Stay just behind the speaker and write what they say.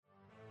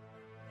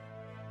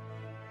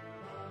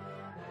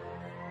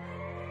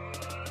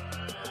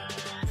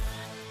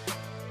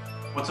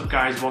What's up,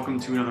 guys? Welcome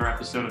to another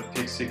episode of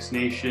Pick Six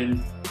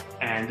Nation,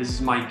 and this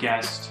is my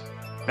guest,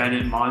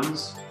 Bennett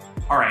Munds.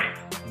 All right,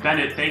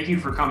 Bennett, thank you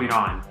for coming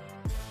on.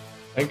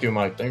 Thank you,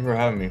 Mike. Thank you for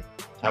having me.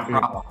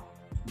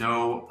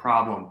 No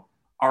problem.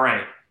 All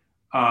right,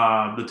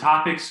 the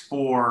topics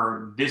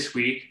for this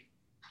week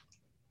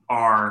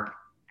are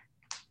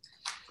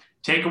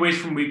takeaways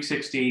from Week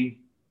 16.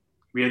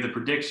 We have the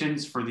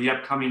predictions for the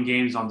upcoming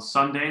games on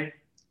Sunday.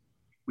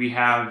 We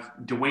have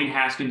Dwayne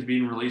Haskins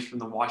being released from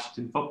the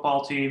Washington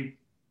football team.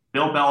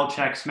 Bill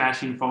Belichick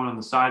smashing phone on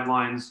the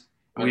sidelines.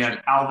 And we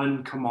have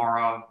Alvin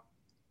Kamara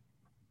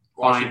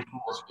fined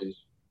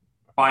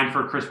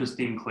for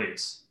Christmas-themed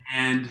cleats.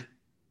 And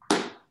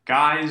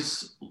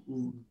guys,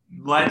 and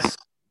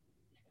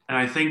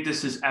I think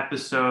this is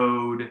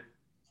episode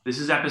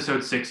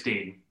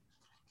 16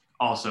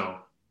 also.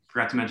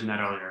 Forgot to mention that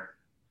earlier.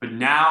 But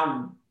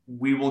now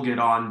we will get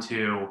on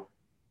to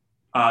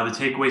the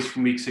takeaways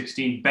from Week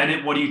 16.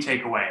 Bennett, what do you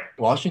take away?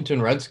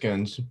 Washington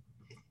Redskins.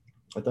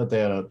 I thought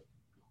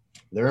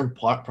they're in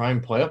prime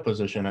playoff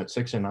position at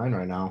 6-9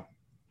 right now.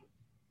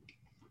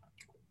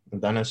 The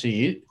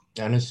NFC.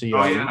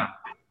 Oh yeah,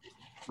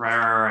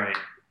 right.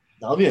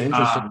 That'll be an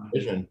interesting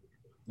division.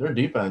 Their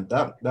defense,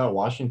 that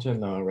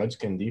Washington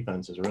Redskin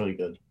defense is really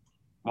good.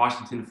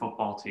 Washington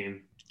football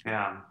team.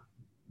 Yeah.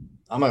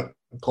 I'm a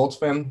Colts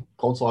fan.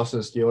 Colts lost to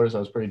the Steelers. I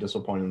was pretty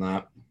disappointed in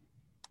that.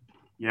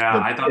 Yeah,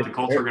 I thought the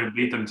Colts were going to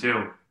beat them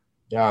too.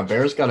 Yeah,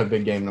 Bears got a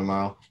big game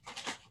tomorrow.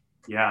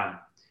 Yeah.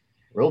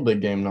 Real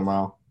big game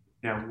tomorrow.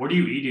 Yeah, what are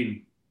you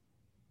eating?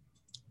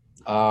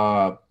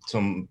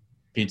 Some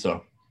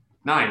pizza.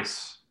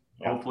 Nice.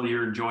 Yeah. Hopefully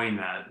you're enjoying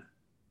that.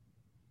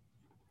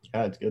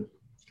 Yeah, it's good.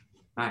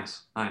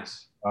 Nice. But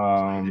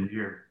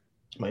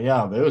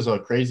yeah, it was a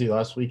crazy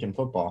last week in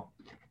football.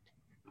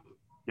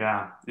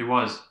 Yeah, it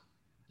was.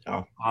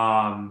 Oh.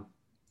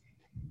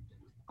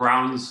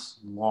 Browns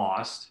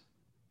lost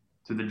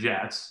to the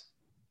Jets.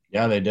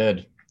 Yeah, they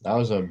did. That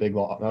was a big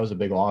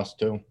loss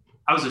too.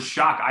 That was a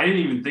shock. I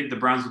didn't even think the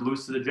Browns would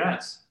lose to the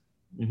Jets.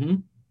 Mm-hmm.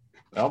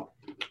 Well,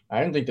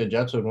 I didn't think the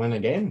Jets would win a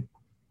game.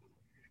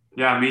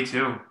 Yeah, me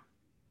too.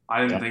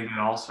 I didn't think that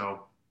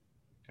also.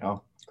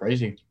 Oh,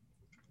 crazy.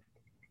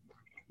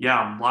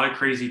 Yeah, a lot of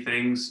crazy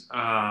things.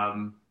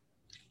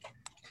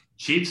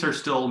 Chiefs are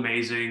still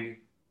amazing.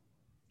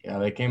 Yeah,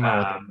 they came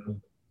out with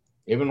it.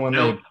 Even when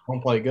they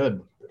don't play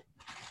good.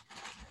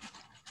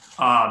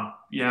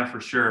 Yeah,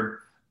 for sure.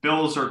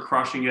 Bills are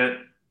crushing it.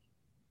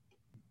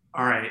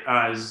 All right.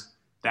 Is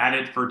that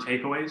it for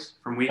takeaways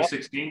from Week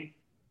 16?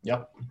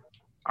 Yep.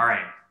 All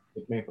right.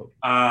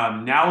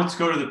 Now let's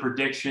go to the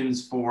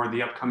predictions for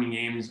the upcoming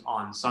games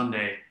on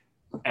Sunday.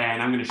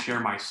 And I'm going to share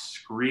my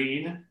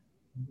screen.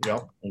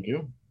 Yep. Thank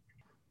you.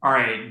 All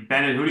right,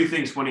 Bennett, who do you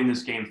think's winning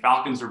this game?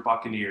 Falcons or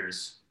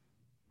Buccaneers?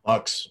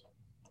 Bucks.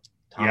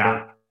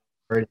 Yeah.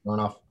 Brady going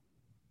off.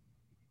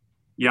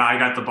 Yeah, I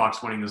got the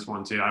Bucks winning this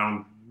one too. I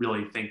don't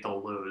really think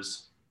they'll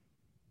lose.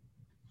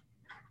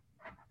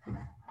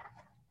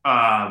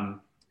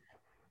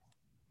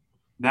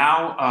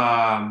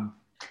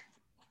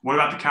 What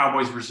about the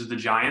Cowboys versus the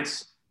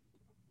Giants?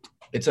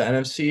 It's an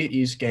NFC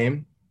East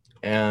game,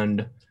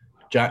 and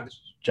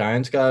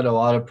Giants got a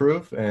lot of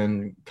proof,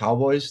 and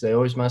Cowboys, they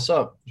always mess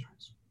up.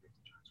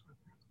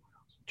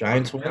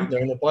 Giants win,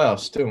 they're in the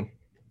playoffs too.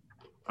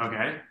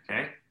 Okay.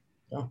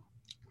 Yeah.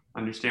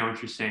 Understand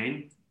what you're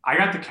saying. I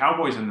got the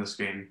Cowboys in this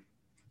game.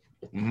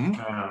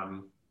 Mm-hmm.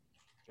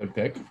 Good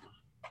pick.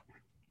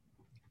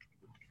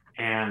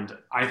 And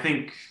I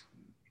think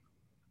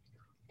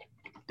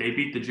they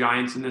beat the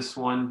Giants in this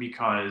one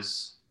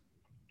because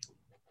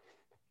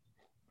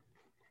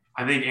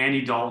I think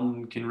Andy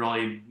Dalton can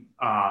really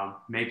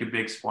make a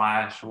big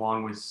splash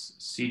along with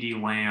CeeDee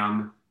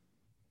Lamb.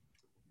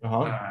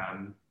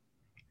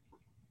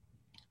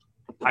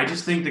 I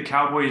just think the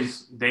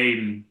Cowboys,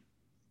 they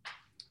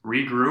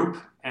regroup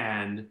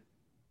and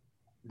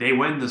they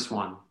win this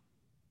one.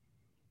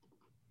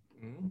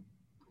 Mm-hmm.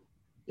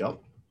 Yep.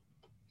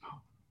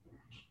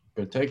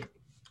 Good take.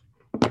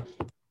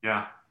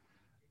 Yeah.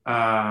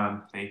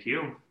 Thank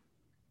you.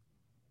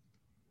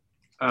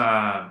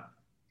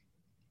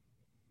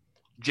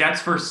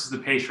 Jets versus the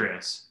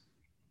Patriots.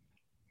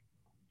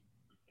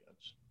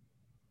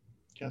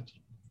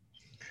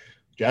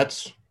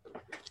 Jets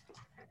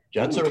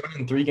are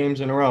winning 3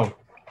 games in a row.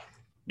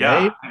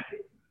 Yeah.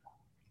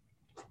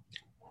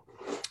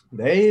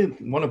 They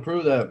want to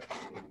prove that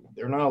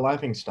they're not a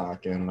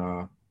laughingstock, and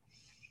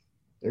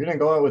they're going to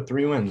go out with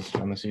 3 wins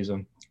on the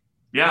season.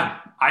 Yeah,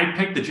 I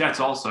picked the Jets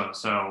also,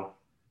 so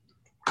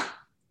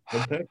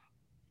good pick.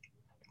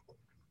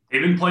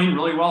 They've been playing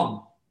really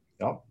well.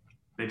 Yep.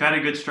 They've had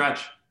a good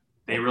stretch.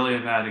 They really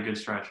have had a good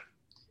stretch.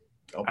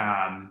 Yep.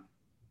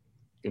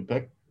 Good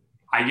pick.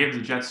 I give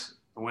the Jets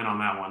a win on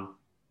that one.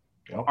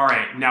 Yep. All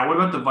right, now what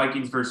about the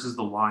Vikings versus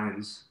the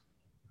Lions?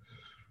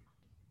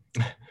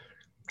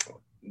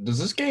 Does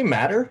this game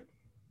matter?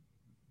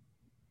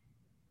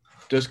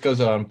 Just because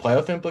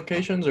playoff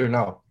implications or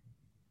no?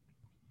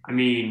 I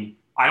mean,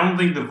 I don't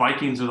think the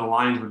Vikings or the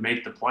Lions would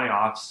make the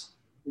playoffs.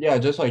 Yeah,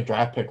 just like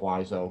draft pick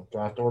wise though,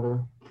 draft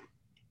order.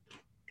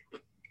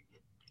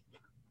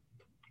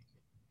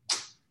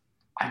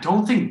 I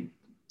don't think.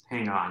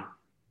 Hang on.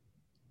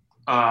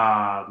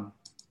 I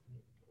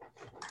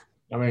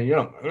mean, you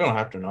don't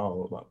have to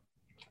know about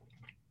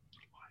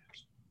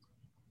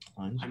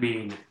lines. I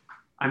mean,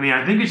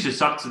 I think it's just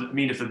up to. I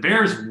mean, if the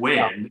Bears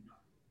win,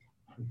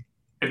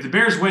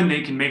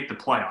 they can make the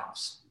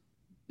playoffs.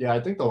 Yeah, I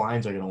think the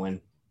Lions are gonna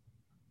win.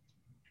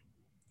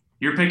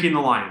 You're picking the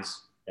Lions.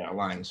 Yeah,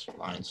 Lions.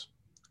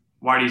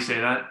 Why do you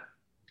say that?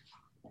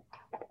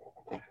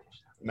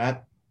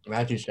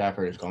 Matthew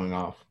Stafford is going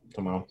off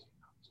tomorrow.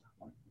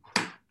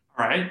 All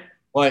right.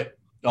 What?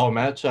 Oh,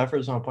 Matt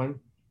Stafford's not playing?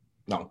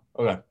 No.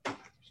 Okay.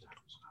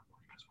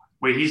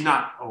 Wait, he's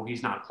not. Oh,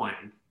 he's not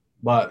playing.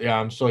 But yeah,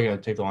 I'm still gonna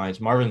take the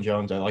Lions. Marvin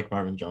Jones. I like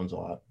Marvin Jones a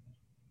lot.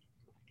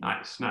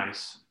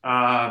 Nice.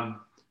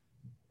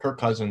 Kirk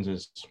Cousins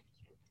is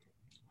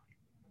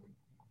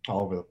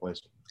all over the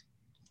place.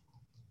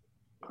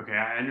 Okay,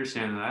 I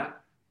understand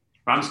that,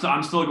 but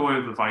I'm still going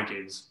with the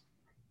Vikings.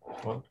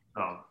 What?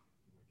 Oh.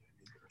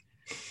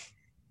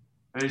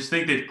 I just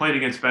think they've played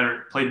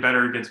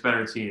better against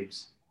better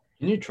teams.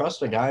 Can you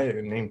trust a guy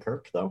named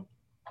Kirk though?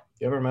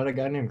 You ever met a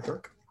guy named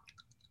Kirk?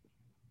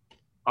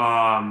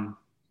 I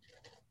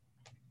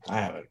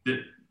haven't.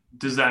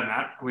 Does that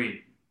matter?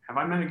 Wait, have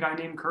I met a guy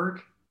named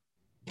Kirk?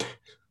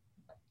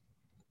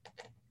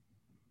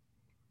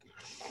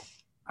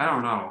 I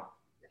don't know.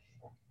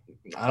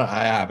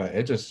 I haven't.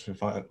 It just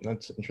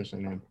that's an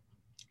interesting name.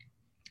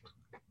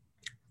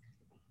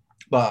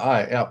 But all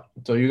right, yeah.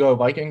 So you go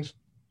Vikings?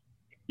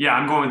 Yeah,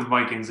 I'm going with the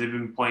Vikings. They've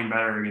been playing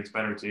better against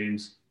better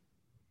teams.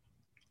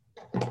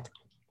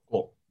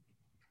 Cool.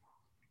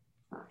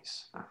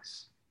 Nice.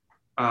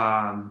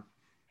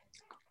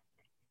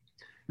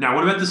 Now,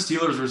 what about the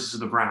Steelers versus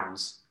the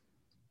Browns?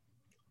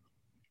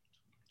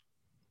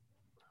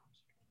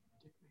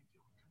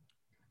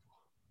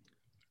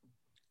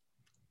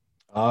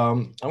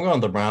 I'm going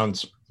with the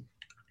Browns.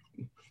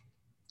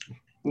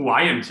 Ooh,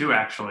 I am too,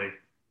 actually.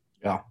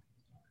 Yeah.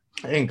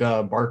 I think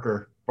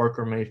Baker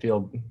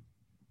Mayfield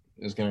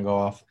is going to go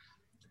off.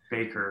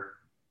 Baker.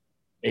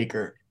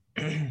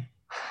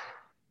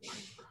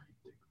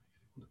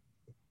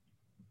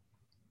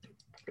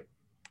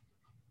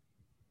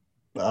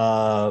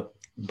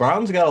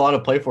 Browns got a lot to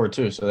play for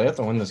too, so they have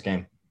to win this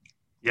game.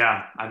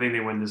 Yeah, I think they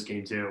win this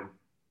game too.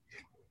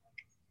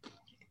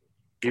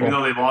 Even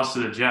though they lost to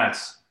the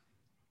Jets.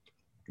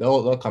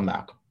 They'll come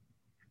back.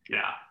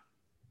 Yeah.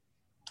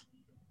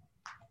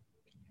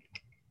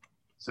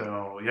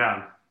 So,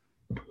 yeah.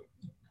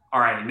 All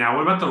right. Now,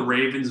 what about the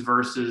Ravens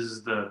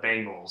versus the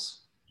Bengals?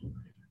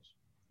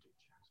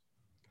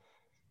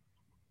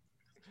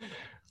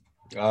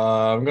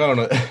 I'm going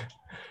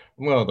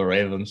with the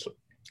Ravens.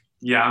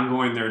 Yeah, I'm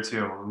going there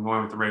too. I'm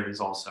going with the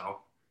Ravens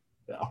also.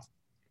 Yeah.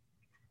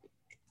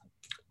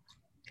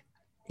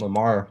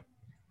 Lamar,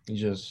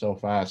 he's just so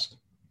fast.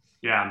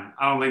 Yeah,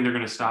 I don't think they're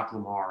going to stop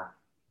Lamar.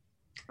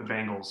 The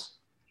Bengals.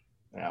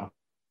 Yeah.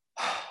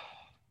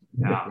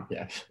 Yeah.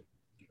 Yeah.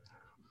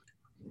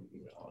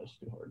 No, it's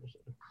too hard to say.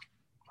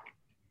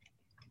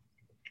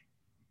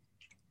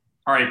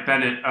 All right,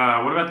 Bennett.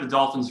 What about the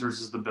Dolphins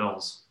versus the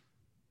Bills?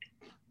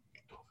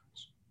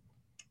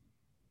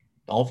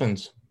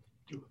 Dolphins.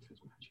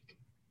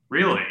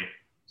 Really?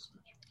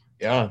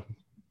 Yeah.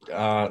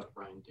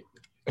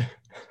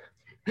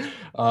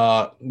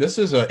 This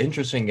is an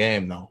interesting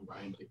game, though.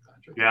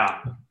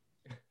 Yeah.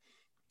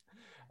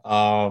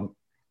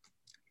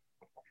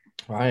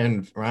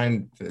 Ryan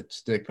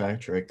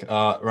Fitzpatrick.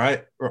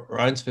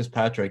 Ryan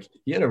Fitzpatrick.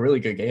 He had a really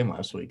good game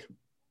last week.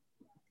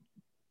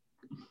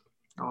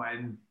 Go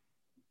ahead.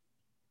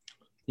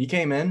 He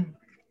came in,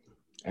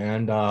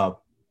 and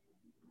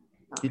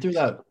he threw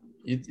that.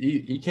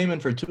 He came in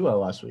for 2-0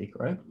 last week,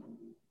 right?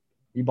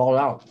 He balled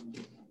out.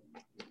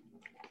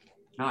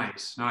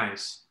 Nice.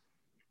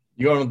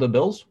 You going with the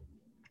Bills?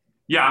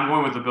 Yeah, I'm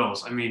going with the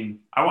Bills. I mean,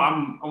 I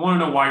want to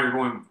know why you're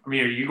going. I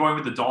mean, are you going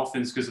with the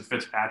Dolphins because of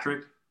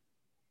Fitzpatrick?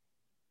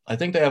 I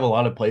think they have a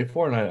lot to play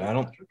for, and I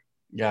don't.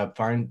 Yeah,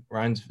 fine.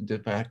 Ryan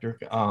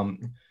Fitzpatrick.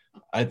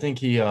 I think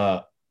he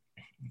has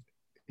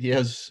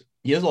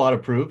a lot to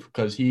prove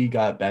because he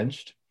got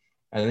benched.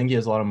 I think he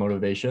has a lot of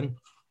motivation,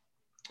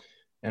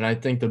 and I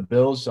think the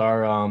Bills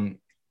are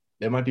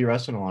they might be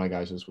resting a lot of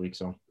guys this week.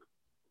 So,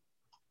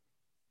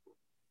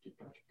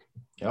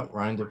 yep,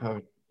 Ryan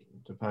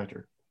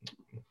Fitzpatrick.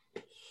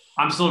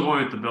 I'm still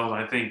going with the Bills.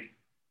 I think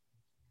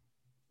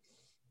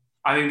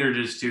they're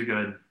just too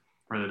good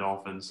for the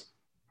Dolphins.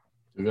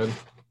 Too good.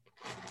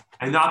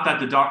 And not that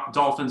the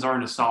Dolphins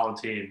aren't a solid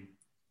team.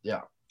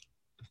 Yeah.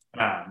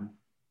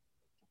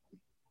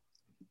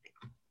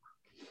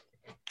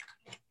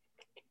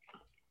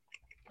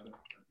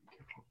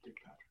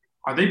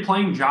 Are they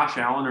playing Josh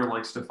Allen or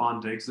like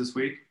Stephon Diggs this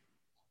week?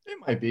 It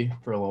might be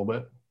for a little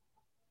bit.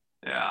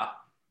 Yeah.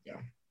 Yeah.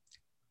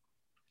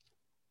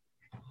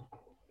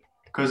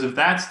 Because if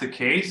that's the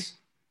case,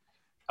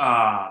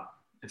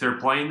 if they're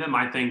playing them,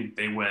 I think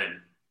they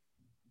win.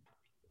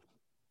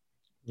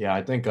 Yeah,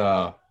 I think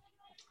yeah.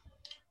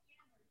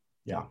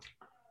 Yeah.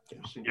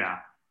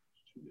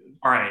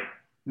 All right.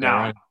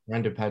 Now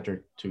Ryan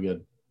Fitzpatrick too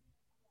good.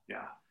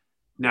 Yeah.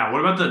 Now,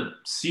 what about the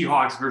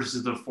Seahawks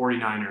versus the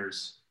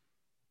 49ers?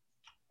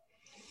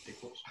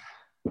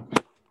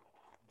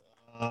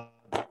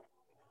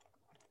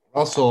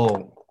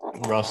 Russell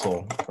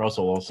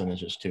Wilson is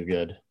just too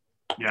good.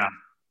 Yeah,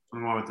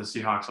 I'm going with the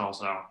Seahawks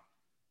also.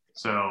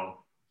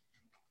 So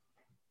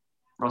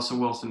Russell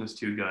Wilson is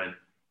too good.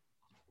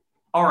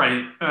 All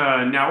right.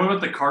 Now, what about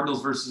the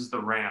Cardinals versus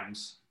the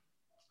Rams?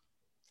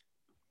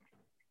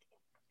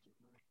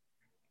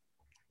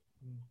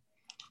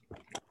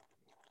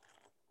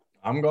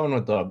 I'm going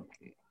with the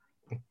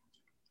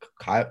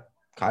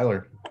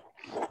Kyler.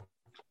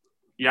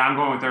 Yeah, I'm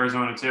going with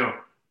Arizona too.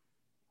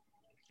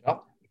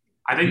 Yep.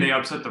 I think they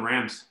upset the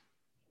Rams.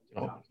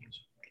 Yep.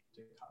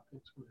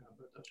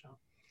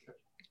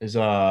 Is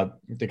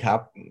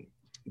Hopkins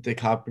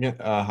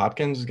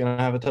gonna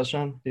have a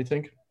touchdown? Do you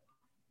think?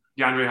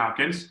 DeAndre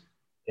Hopkins?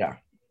 Yeah.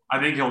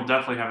 I think he'll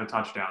definitely have a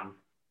touchdown.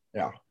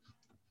 Yeah.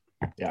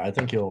 Yeah, I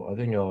think he'll have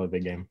a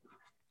big game.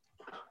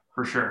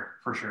 For sure.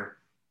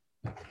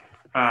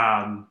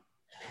 All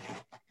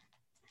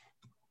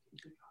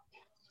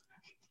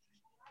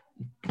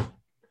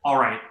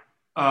right.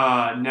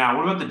 Now,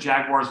 what about the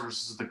Jaguars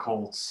versus the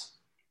Colts?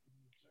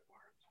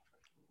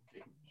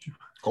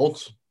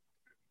 Colts.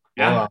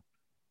 Yeah.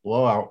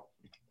 Blowout.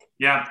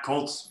 Yeah,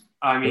 Colts.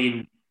 I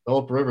mean,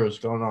 Phillip Rivers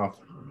going off.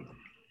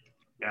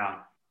 Yeah.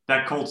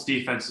 That Colts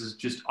defense is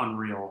just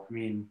unreal. I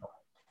mean,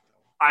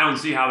 I don't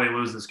see how they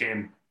lose this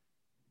game.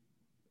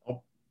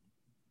 Oh.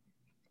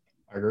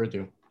 I agree with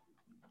you.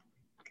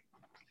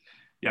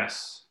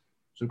 Yes.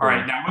 Super All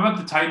right. Now, what about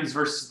the Titans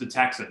versus the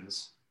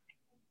Texans?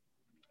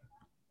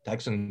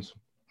 Texans.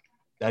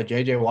 That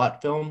J.J.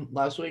 Watt film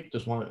last week,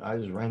 I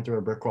just ran through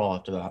a brick wall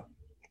after that.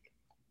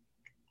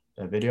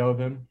 That video of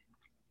him.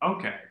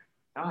 Okay.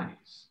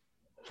 Nice.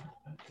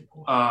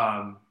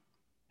 I'm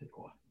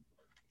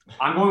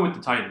going with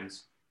the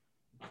Titans.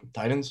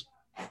 Titans?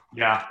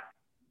 Yeah.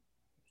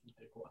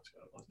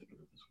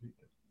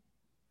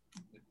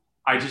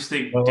 I just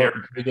think Derek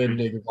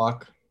did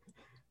block.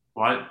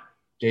 What?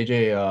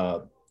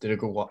 JJ did a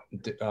good Watt.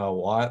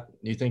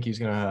 Do you think he's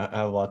gonna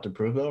have a lot to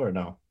prove though, or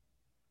no?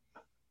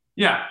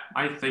 Yeah,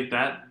 I think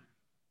that.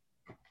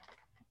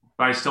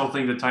 But I still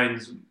think the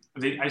Titans.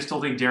 I still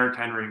think Derrick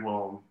Henry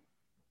will.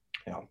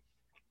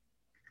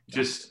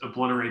 Just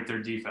obliterate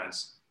their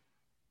defense.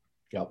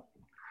 Yep.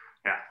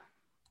 Yeah.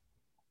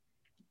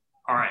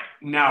 All right.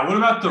 Now, what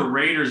about the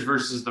Raiders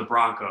versus the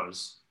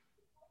Broncos?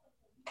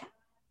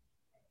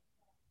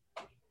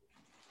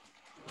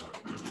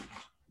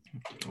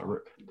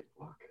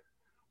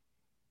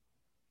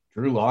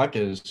 Drew Lock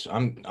is.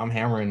 I'm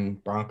hammering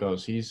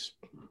Broncos.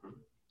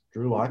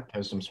 Drew Lock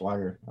has some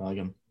swagger. I like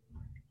him.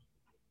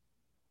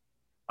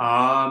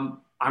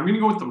 I'm gonna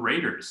go with the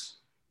Raiders.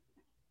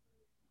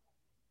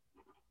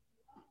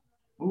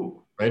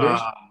 Ooh. Raiders?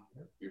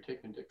 You're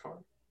taking Dick Carr?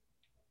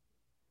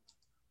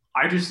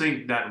 I just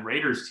think that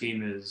Raiders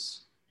team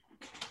is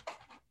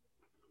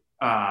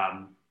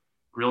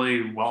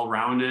really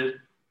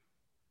well-rounded.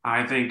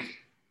 I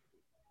think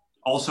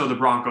also the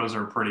Broncos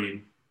are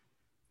pretty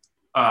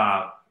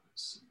I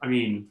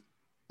mean,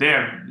 they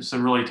have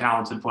some really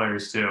talented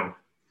players too,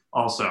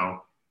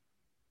 also.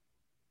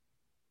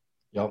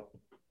 Yep.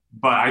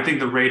 But I think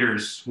the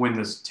Raiders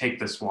take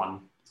this one.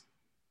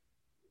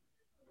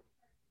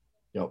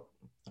 Yep.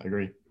 I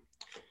agree.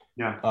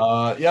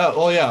 Yeah.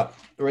 Yeah.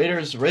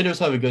 Raiders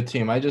have a good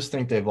team. I just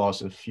think they've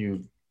lost a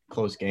few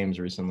close games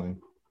recently.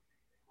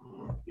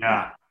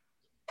 Yeah.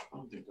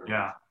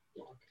 Yeah.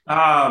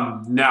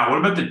 Now, what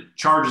about the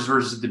Chargers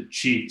versus the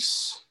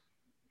Chiefs?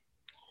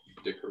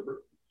 Dick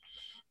Herbert.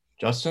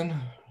 Justin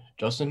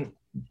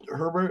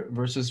Herbert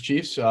versus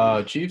Chiefs.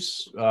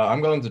 Chiefs.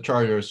 I'm going to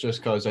Chargers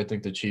just because I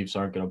think the Chiefs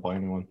aren't going to play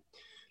anyone.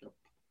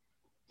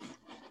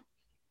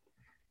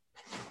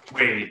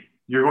 Wait,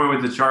 you're going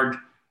with the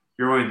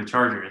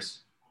Chargers.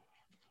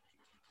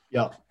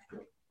 Yeah.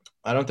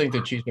 I don't think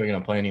the Chiefs are going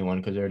to play anyone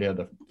because they already have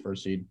the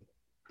first seed.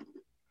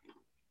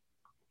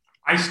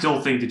 I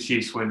still think the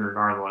Chiefs win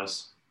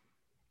regardless.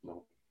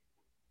 No.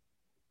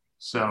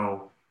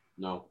 So.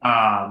 No.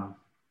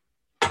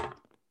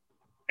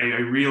 I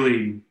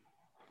really,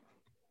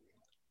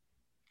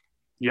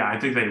 I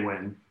think they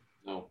win.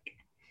 No.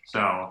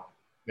 So,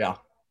 yeah.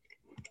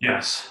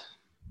 Yes.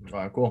 All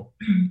right, cool.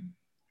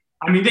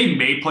 I mean, they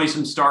may play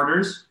some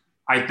starters.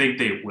 I think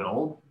they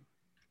will.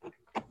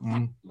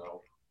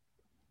 No.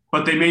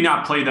 But they may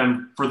not play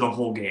them for the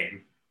whole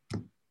game.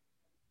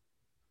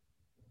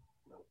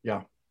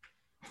 Yeah.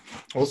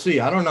 We'll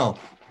see. I don't know.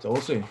 So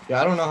we'll see.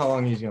 Yeah, I don't know how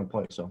long he's going to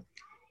play. So.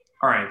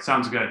 All right.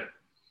 Sounds good.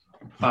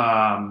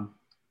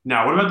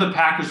 Now, what about the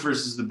Packers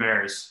versus the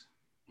Bears?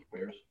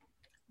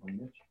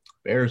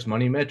 Bears,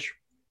 Money Mitch.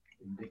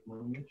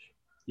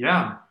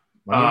 Yeah.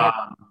 Money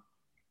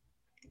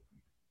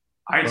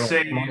I'd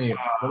say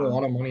put a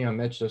lot of money on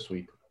Mitch this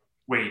week.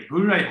 Wait,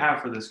 who did I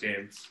have for this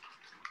game?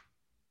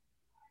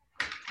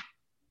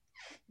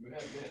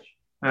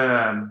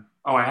 I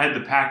had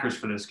the Packers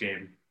for this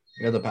game.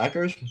 Yeah, the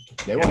Packers?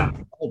 They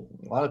won't. A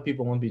lot of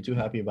people won't be too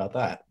happy about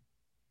that.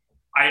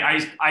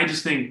 I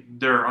just think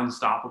they're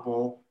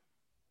unstoppable.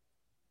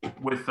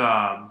 with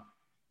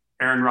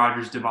Aaron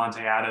Rodgers,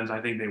 Devontae Adams,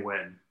 I think they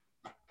win.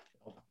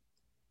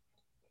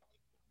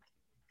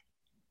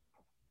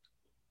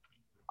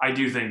 I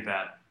do think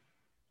that.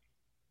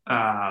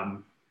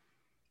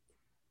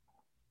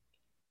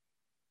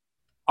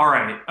 All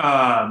right.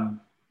 I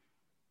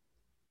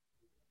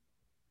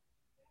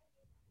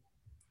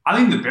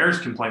think the Bears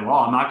can play well.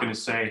 I'm not going to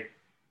say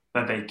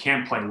that they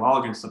can't play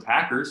well against the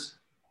Packers.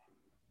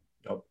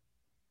 Yep.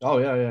 Oh,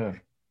 yeah.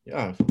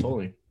 Yeah,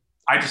 totally.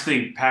 I just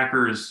think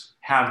Packers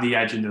have the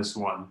edge in this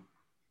one.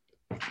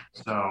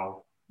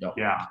 So, Yep.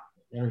 yeah.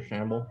 They're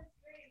shamble.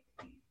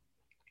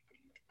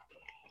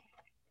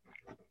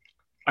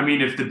 I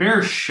mean, if the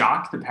Bears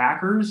shock the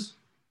Packers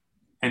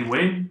and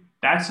win,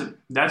 that's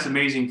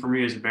amazing for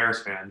me as a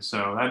Bears fan.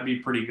 So that'd be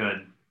pretty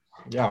good.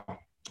 Yeah.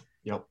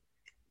 Yep.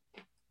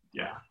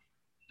 Yeah.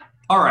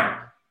 All right.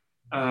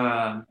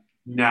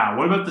 Now,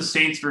 what about the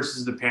Saints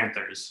versus the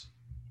Panthers?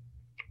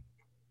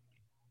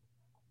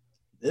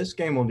 This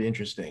game will be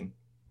interesting.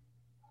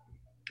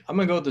 I'm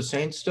going to go with the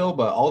Saints still,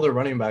 but all their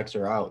running backs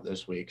are out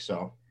this week.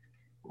 So,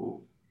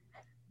 Ooh.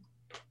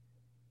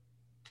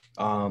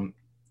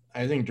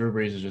 I think Drew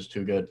Brees is just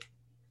too good.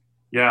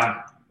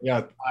 Yeah.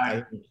 Yeah.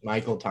 I think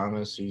Michael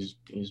Thomas, he's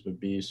a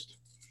beast.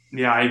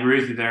 Yeah, I agree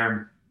with you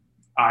there.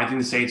 I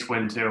think the Saints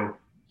win too.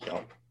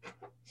 Yep.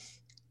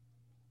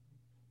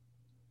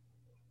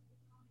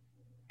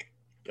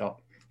 Yep.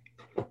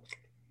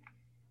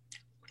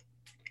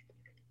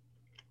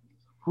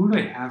 Who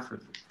do they have for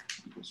the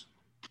Eagles?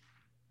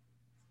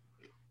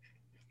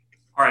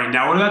 All right,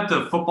 now what about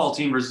the football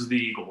team versus the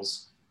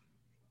Eagles?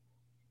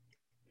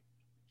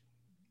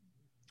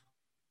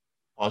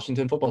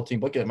 Washington football team.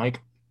 Book it, Mike.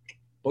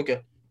 Book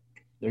it.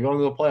 They're going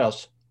to the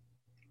playoffs.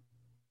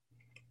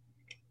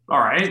 All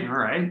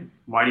right.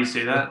 Why do you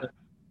say that?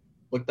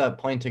 Book that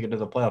plane ticket to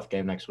the playoff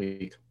game next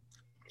week.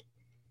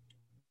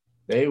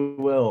 They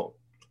will.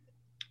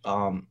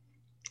 I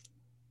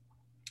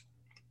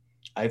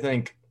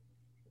think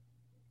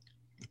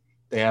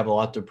they have a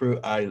lot to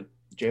prove.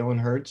 Jalen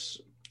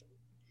Hurts,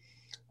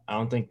 I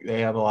don't think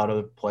they have a lot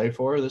to play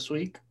for this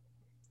week.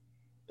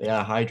 They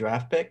got a high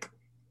draft pick,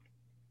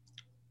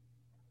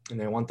 and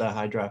they want that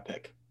high draft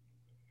pick.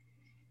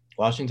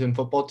 Washington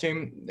football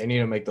team, they need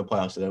to make the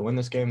playoffs. If they win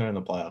this game, they're in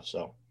the playoffs.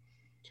 So,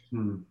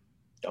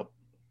 Yep.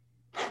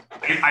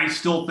 I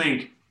still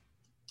think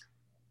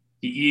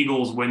the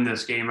Eagles win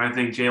this game. I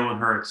think Jalen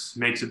Hurts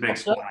makes a big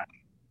Upset? splash.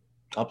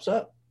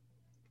 Upset?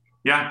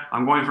 Yeah,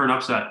 I'm going for an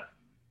upset.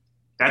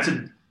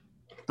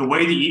 The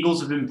way the Eagles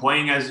have been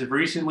playing as of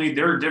recently,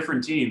 they're a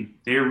different team.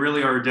 They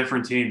really are a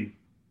different team.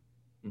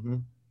 Mm-hmm.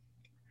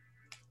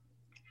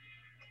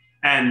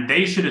 And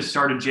they should have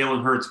started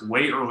Jalen Hurts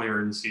way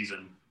earlier in the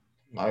season.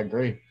 I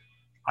agree.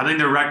 I think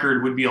their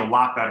record would be a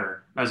lot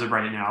better as of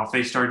right now if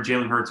they started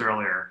Jalen Hurts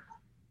earlier.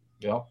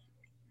 Yep.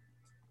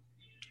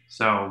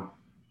 So,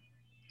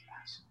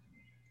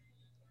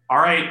 all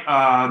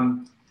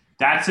right.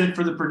 That's it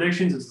for the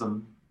predictions. It's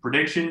the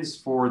predictions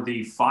for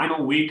the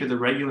final week of the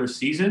regular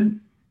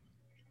season.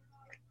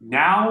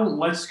 Now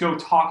let's go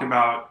talk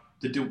about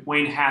the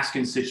Dwayne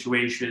Haskins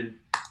situation.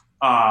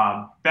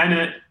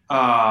 Bennett,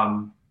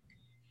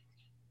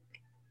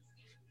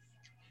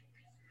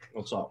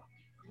 What's up?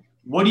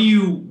 what do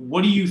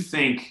you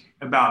think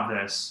about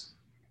this?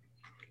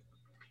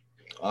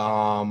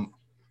 I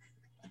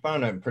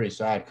found it pretty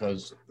sad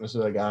because this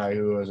is a guy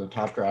who was a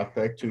top draft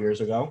pick 2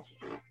 years ago,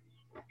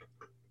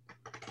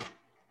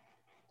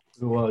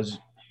 who was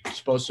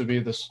supposed to be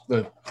the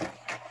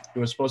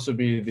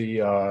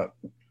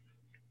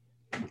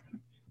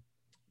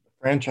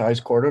franchise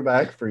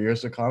quarterback for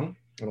years to come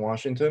in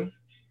Washington,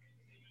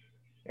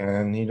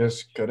 and he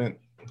just couldn't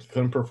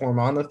perform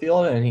on the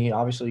field, and he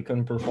obviously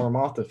couldn't perform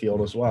off the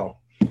field as well.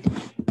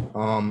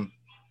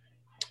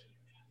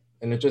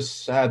 And it's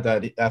just sad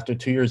that after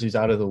 2 years he's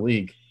out of the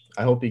league.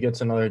 I hope he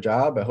gets another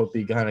job. I hope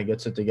he kind of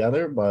gets it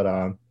together, but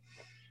I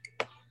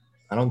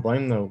don't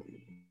blame the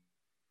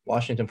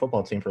Washington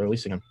football team for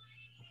releasing him.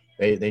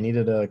 They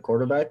needed a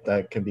quarterback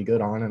that can be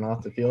good on and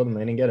off the field, and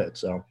they didn't get it.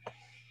 So,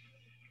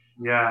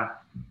 yeah.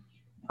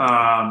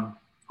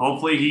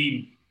 Hopefully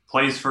he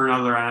plays for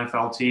another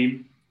NFL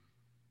team.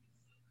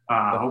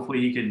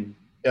 Hopefully he can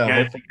get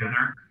it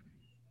together.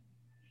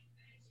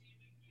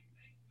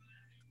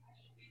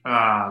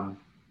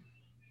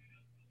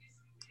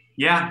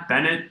 Yeah,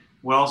 Bennett,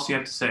 what else do you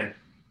have to say?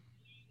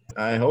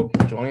 I hope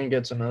Dwayne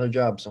gets another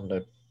job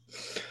someday.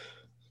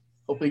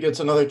 Hope he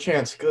gets another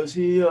chance because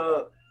he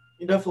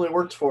definitely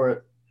worked for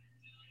it.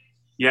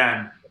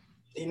 Yeah.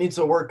 He needs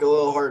to work a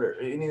little harder.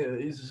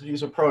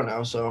 He's a pro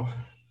now, so.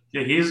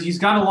 Yeah, he's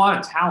got a lot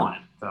of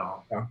talent,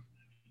 though. Yeah.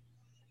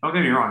 Don't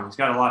get me wrong, he's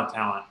got a lot of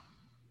talent.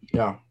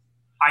 Yeah.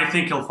 I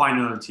think he'll find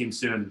another team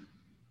soon.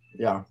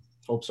 Yeah,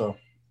 hope so.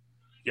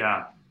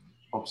 Yeah,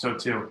 hope so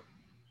too.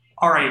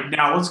 All right,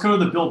 now let's go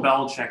to the Bill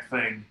Belichick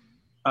thing.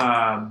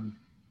 All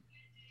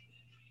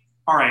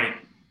right.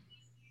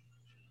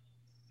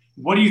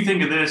 What do you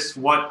think of this?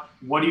 What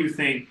do you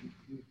think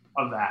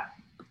of that?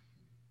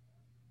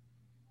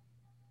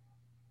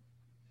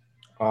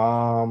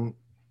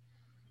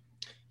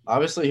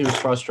 Obviously, he was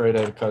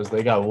frustrated because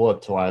they got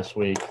whooped last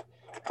week.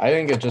 I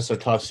think it's just a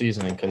tough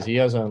season because he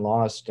hasn't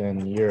lost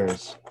in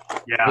years.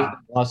 He Yeah. hasn't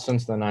lost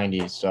since the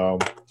 90s. So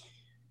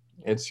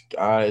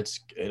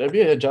it'll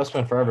be an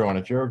adjustment for everyone.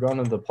 If you're going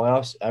to the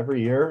playoffs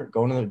every year,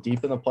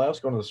 deep in the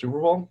playoffs, going to the Super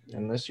Bowl,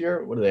 and this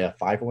year, what do they have?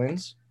 5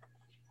 wins?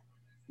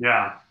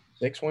 Yeah.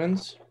 6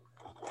 wins?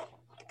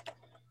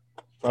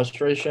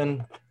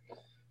 Frustration.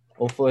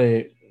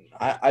 Hopefully,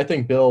 I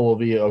think Bill will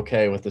be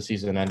okay with the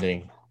season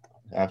ending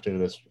after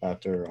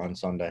on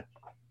Sunday.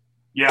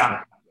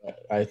 Yeah.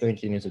 I think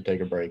he needs to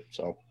take a break.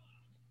 So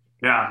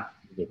Yeah.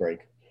 a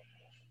break.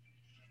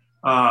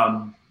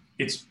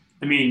 It's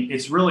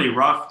really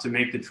rough to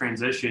make the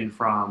transition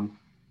from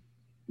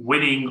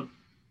winning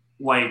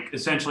like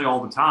essentially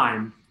all the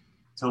time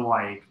to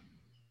like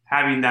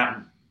having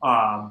that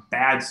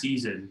bad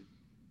season.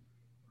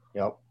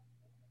 Yep.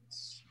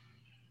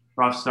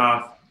 Rough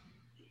stuff.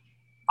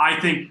 I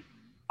think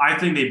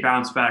they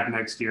bounce back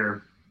next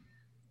year,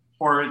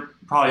 or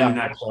probably the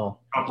next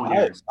couple of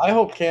years. I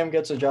hope Cam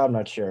gets a job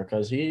next year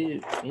because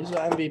he's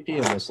an MVP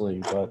in this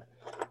league, but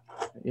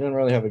he didn't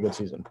really have a good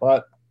season.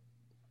 But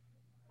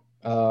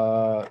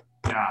yeah,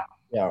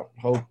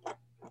 hope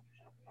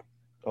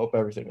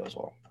everything goes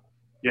well.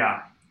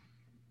 Yeah,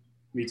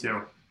 me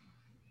too.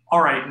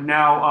 All right,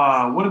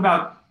 now what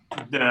about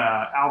the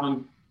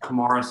Alvin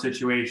Kamara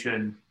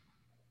situation?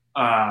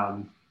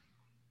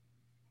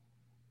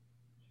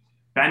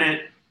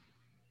 Bennett,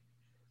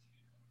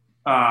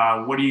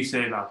 what do you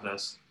say about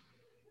this?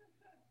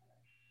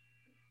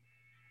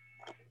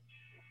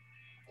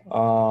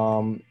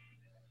 I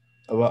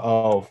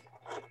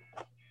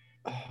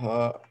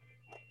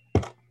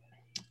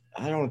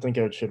don't think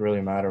it should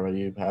really matter what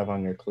you have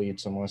on your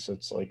cleats unless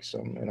it's like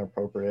some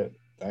inappropriate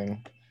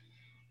thing.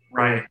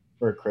 Right.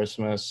 For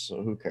Christmas,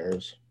 so who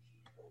cares?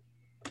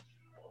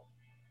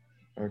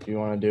 Or if you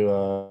want to do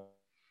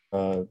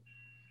a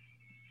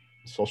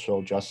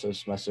social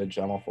justice message,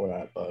 I'm all for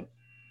that. But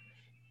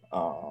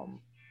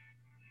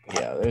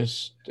yeah,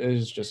 there's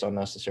just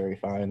unnecessary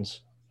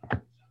fines.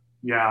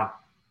 Yeah.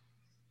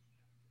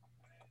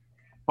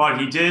 But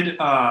he did.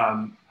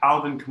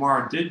 Alvin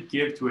Kamara did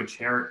give to a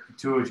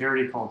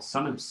charity called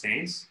Son of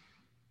Saints.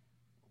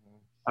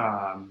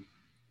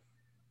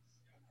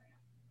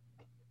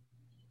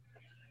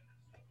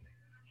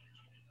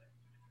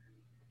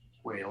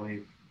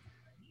 Wait.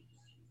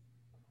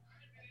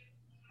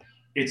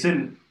 It's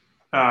in.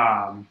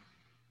 But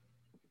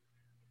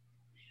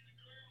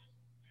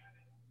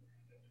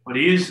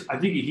he is. I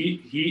think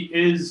he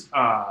is.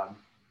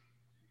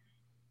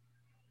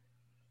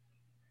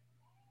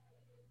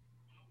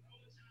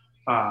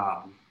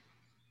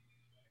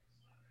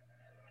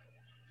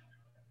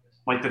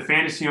 Like the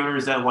fantasy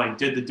owners that like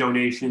did the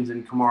donations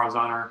in Kamara's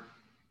honor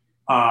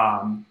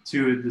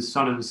to the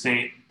Son of the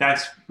Saint.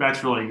 That's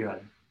really good.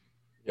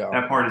 Yeah.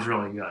 That part is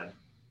really good.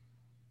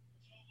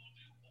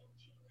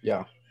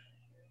 Yeah.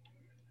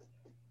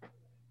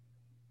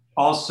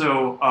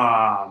 Also,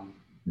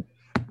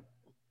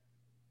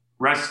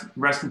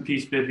 rest in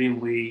peace,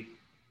 Vivian Lee.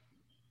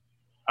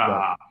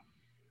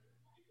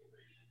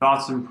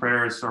 Thoughts and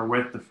prayers are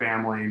with the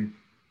family.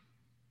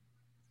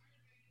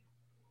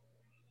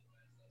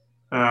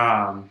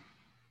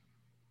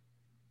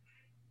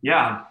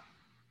 Yeah.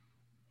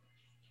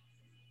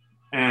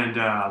 And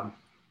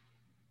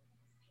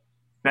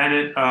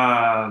Bennett,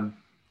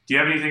 do you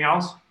have anything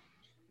else?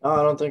 No,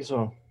 I don't think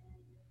so.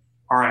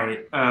 All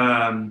right.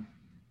 I'm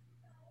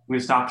going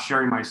to stop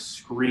sharing my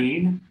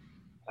screen.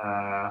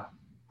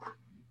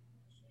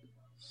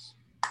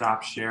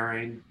 Stop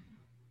sharing.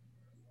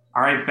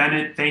 All right,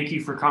 Bennett, thank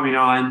you for coming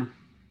on.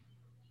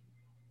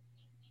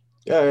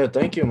 Yeah,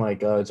 thank you,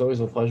 Mike. It's always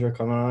a pleasure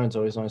coming on. It's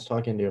always nice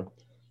talking to you.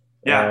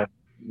 Yeah.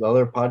 The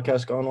other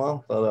podcast going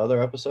well? The other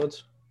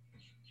episodes?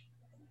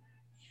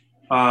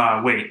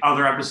 Wait,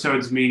 other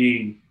episodes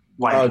meaning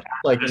like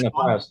in the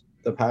past.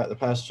 The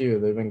past few,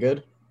 they've been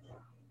good?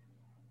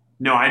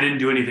 No, I didn't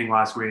do anything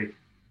last week.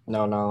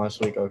 No,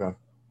 last week. Okay.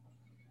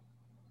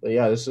 But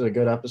yeah, this is a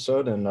good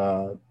episode and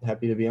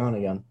happy to be on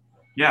again.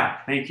 Yeah,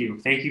 thank you.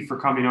 Thank you for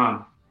coming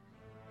on.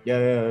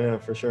 Yeah,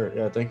 for sure.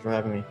 Yeah, thank you for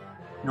having me.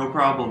 No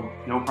problem.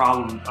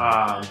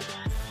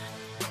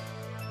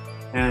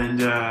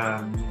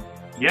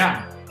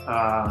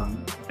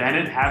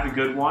 Bennett, have a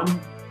good one.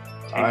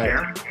 Take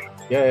care.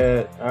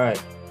 Yeah. All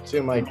right. See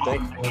you, Mike.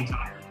 Thanks.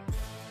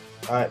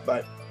 All right,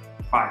 bye.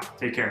 Bye.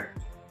 Take care.